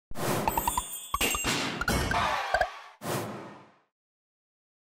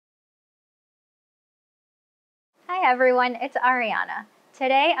Hi everyone, it's Ariana.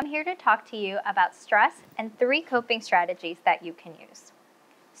 Today I'm here to talk to you about stress and 3 coping strategies that you can use.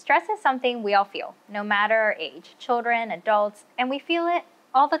 Stress is something we all feel, no matter our age, children, adults, and we feel it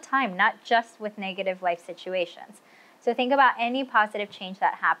all the time, not just with negative life situations. So think about any positive change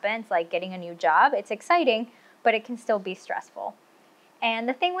that happens, like getting a new job. It's exciting, but it can still be stressful. And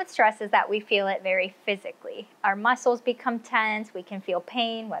the thing with stress is that we feel it very physically. Our muscles become tense, we can feel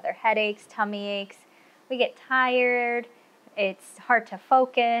pain, whether headaches, tummy aches. We get tired, it's hard to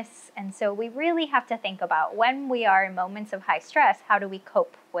focus, and so we really have to think about when we are in moments of high stress, how do we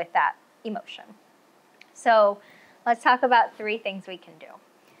cope with that emotion? So let's talk about 3 things we can do.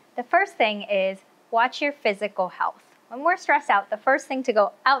 The first thing is watch your physical health. When we're stressed out, the first thing to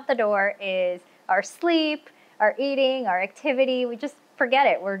go out the door is our sleep, our eating, our activity. We just forget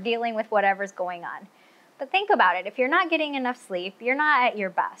it. We're dealing with whatever's going on. But think about it. If you're not getting enough sleep, you're not at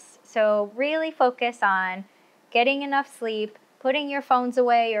your best. So really focus on getting enough sleep, putting your phones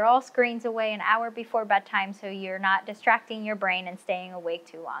away or all screens away an hour before bedtime so you're not distracting your brain and staying awake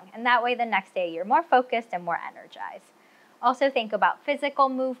too long. And that way the next day you're more focused and more energized. Also think about physical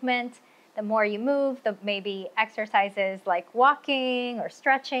movement. The more you move, the maybe exercises like walking or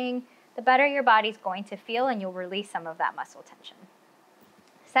stretching, the better your body's going to feel and you'll release some of that muscle tension.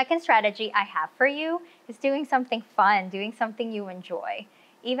 Second strategy I have for you is doing something fun, doing something you enjoy.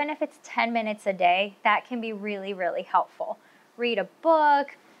 Even if it's 10 minutes a day, that can be really, really helpful. Read a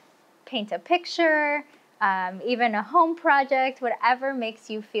book, paint a picture, even a home project, whatever makes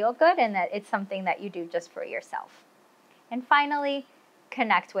you feel good and that it's something that you do just for yourself. And finally,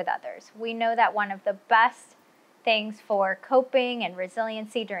 connect with others. We know that one of the best things for coping and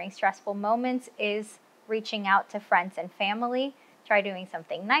resiliency during stressful moments is reaching out to friends and family. Try doing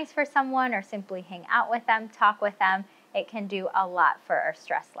something nice for someone or simply hang out with them, talk with them. It can do a lot for our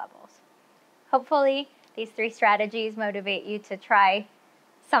stress levels. Hopefully, these 3 strategies motivate you to try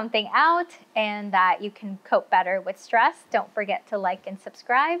something out and that you can cope better with stress. Don't forget to like and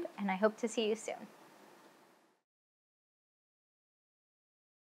subscribe, and I hope to see you soon.